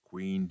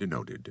queen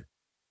denoted.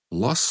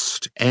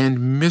 Lust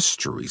and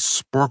mystery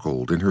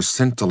sparkled in her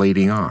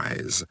scintillating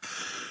eyes.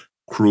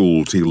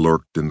 Cruelty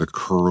lurked in the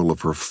curl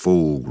of her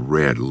full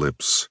red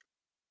lips.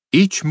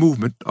 Each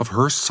movement of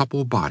her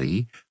supple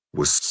body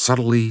was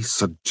subtly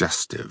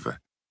suggestive.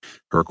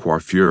 Her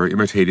coiffure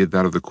imitated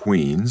that of the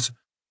queen's.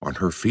 On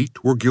her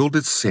feet were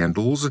gilded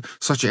sandals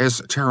such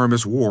as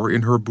Taramis wore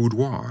in her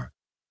boudoir.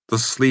 The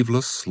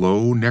sleeveless,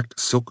 low-necked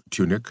silk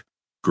tunic,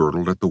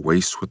 girdled at the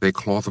waist with a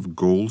cloth of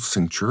gold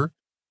cincture,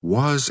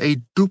 was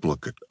a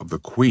duplicate of the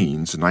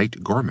queen's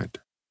night garment.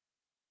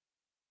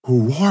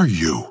 "Who are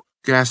you?"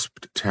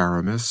 gasped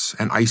Taramis,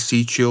 an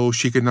icy chill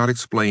she could not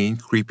explain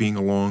creeping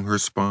along her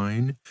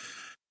spine.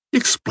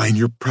 "Explain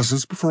your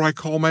presence before I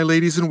call my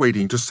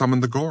ladies-in-waiting to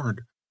summon the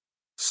guard."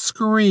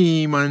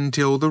 "Scream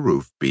until the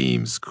roof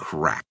beams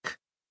crack,"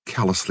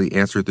 callously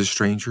answered the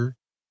stranger.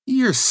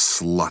 "Your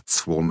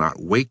sluts will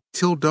not wake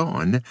till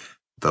dawn,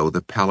 though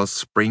the palace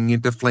spring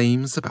into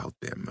flames about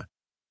them.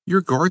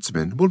 Your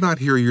guardsmen will not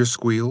hear your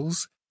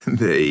squeals.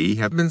 They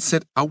have been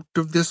sent out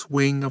of this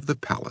wing of the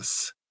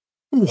palace."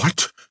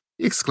 "What?"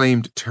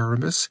 exclaimed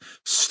Taramis,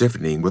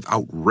 stiffening with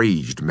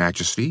outraged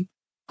majesty.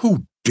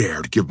 "Who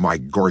dared give my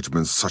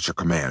guardsmen such a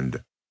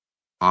command?"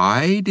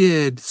 "I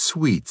did,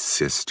 sweet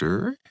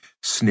sister,"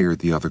 sneered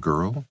the other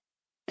girl.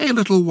 "A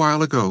little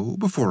while ago,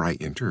 before I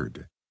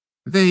entered.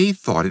 They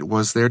thought it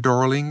was their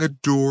darling,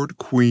 adored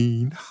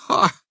queen.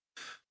 Ha!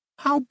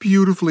 How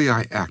beautifully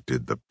I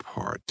acted the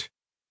part.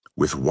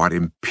 With what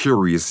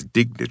imperious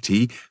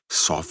dignity,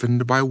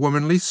 softened by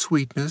womanly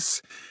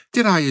sweetness,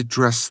 did I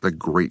address the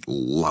great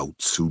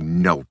louts who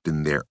knelt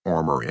in their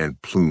armor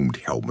and plumed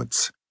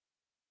helmets."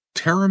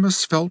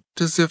 Taramis felt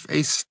as if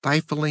a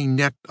stifling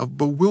net of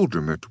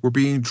bewilderment were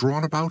being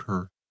drawn about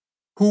her.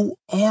 "Who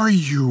are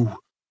you?"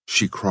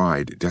 she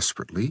cried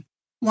desperately.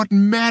 "What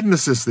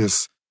madness is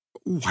this?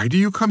 Why do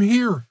you come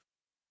here?"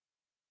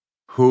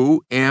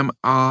 "Who am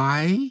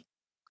I?"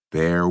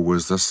 There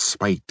was the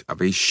spite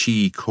of a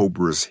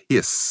she-cobra's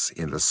hiss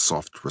in the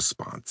soft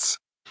response.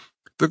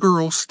 The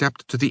girl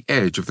stepped to the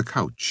edge of the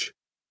couch,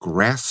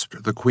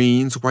 grasped the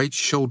queen's white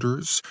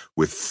shoulders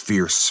with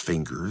fierce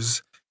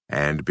fingers,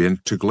 and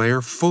bent to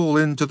glare full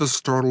into the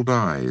startled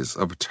eyes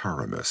of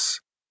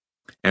Taramis.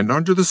 And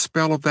under the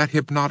spell of that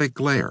hypnotic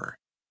glare,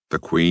 the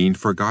queen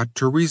forgot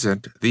to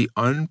resent the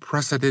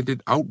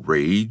unprecedented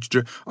outrage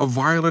of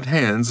violent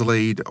hands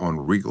laid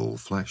on regal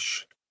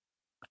flesh.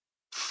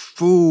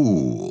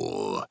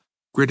 "Fool!"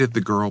 gritted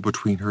the girl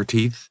between her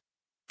teeth.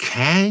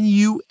 "Can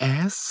you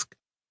ask?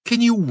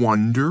 Can you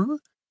wonder?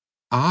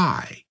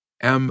 I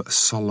am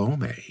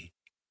Salome."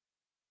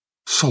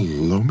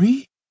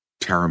 "Salome?"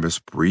 Taramis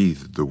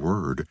breathed the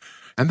word,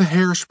 and the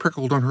hairs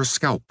prickled on her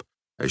scalp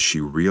as she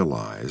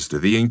realized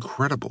the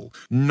incredible,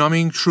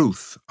 numbing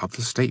truth of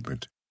the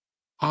statement.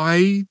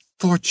 "I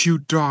thought you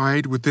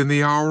died within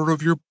the hour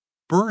of your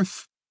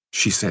birth,"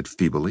 she said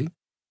feebly.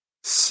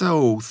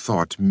 "So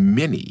thought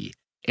many,"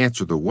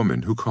 answered the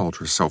woman who called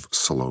herself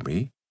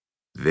Salome.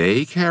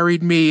 "They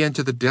carried me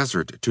into the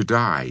desert to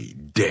die,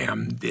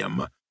 damn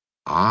them.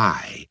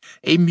 I,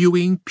 a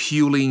mewing,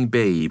 puling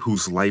babe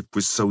whose life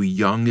was so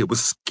young it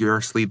was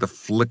scarcely the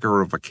flicker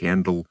of a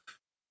candle.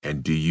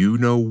 And do you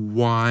know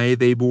why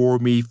they bore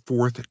me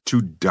forth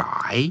to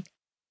die?"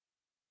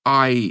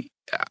 I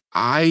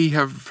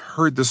have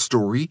heard the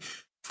story,"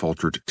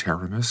 faltered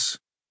Taramis.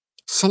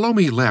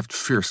 Salome laughed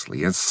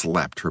fiercely and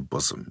slapped her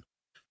bosom.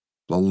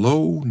 The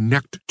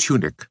low-necked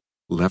tunic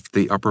left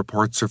the upper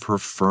parts of her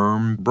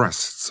firm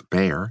breasts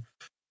bare,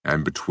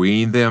 and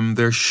between them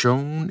there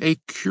shone a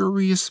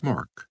curious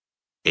mark,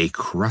 a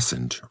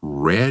crescent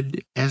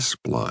red as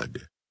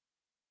blood.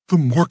 "The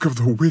mark of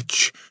the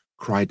witch!"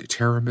 cried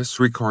Taramis,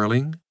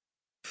 recoiling.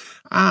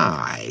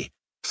 "Aye."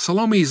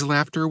 Salome's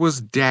laughter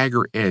was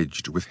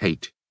dagger-edged with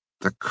hate.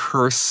 "The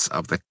curse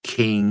of the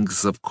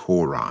kings of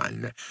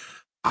Conan.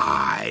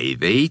 Aye,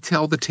 they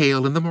tell the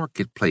tale in the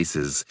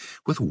marketplaces,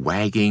 with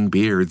wagging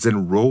beards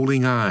and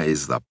rolling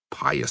eyes, the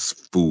pious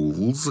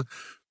fools.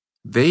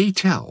 They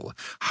tell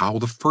how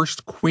the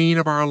first queen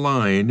of our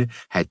line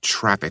had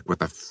traffic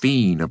with a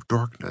fiend of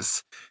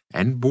darkness,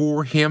 and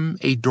bore him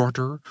a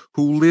daughter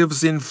who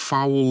lives in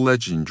foul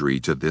legendry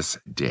to this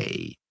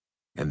day.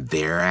 And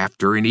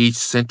thereafter in each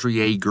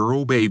century a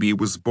girl baby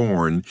was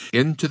born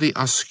into the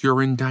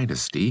Oscuran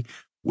dynasty,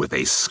 with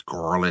a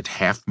scarlet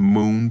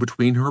half-moon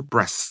between her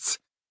breasts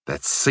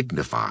that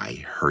signify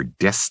her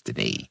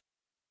destiny.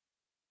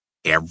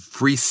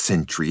 Every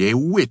century a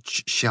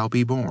witch shall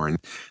be born,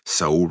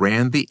 so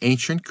ran the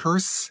ancient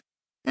curse,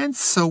 and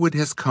so it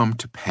has come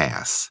to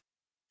pass.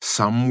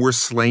 Some were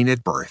slain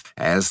at birth,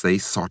 as they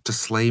sought to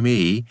slay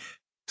me.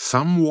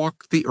 Some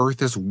walked the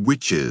earth as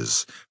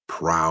witches,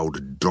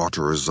 proud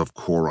daughters of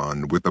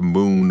Coran, with the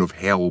moon of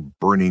hell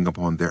burning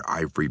upon their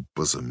ivory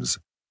bosoms.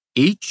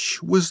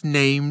 Each was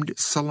named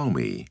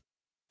Salome.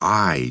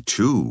 I,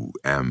 too,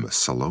 am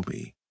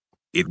Salome.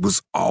 It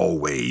was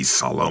always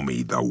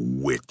Salome the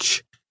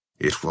witch.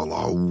 It will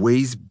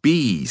always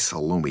be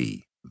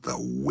Salome the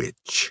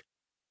witch,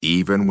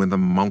 even when the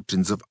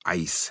mountains of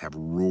ice have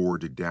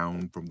roared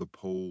down from the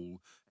pole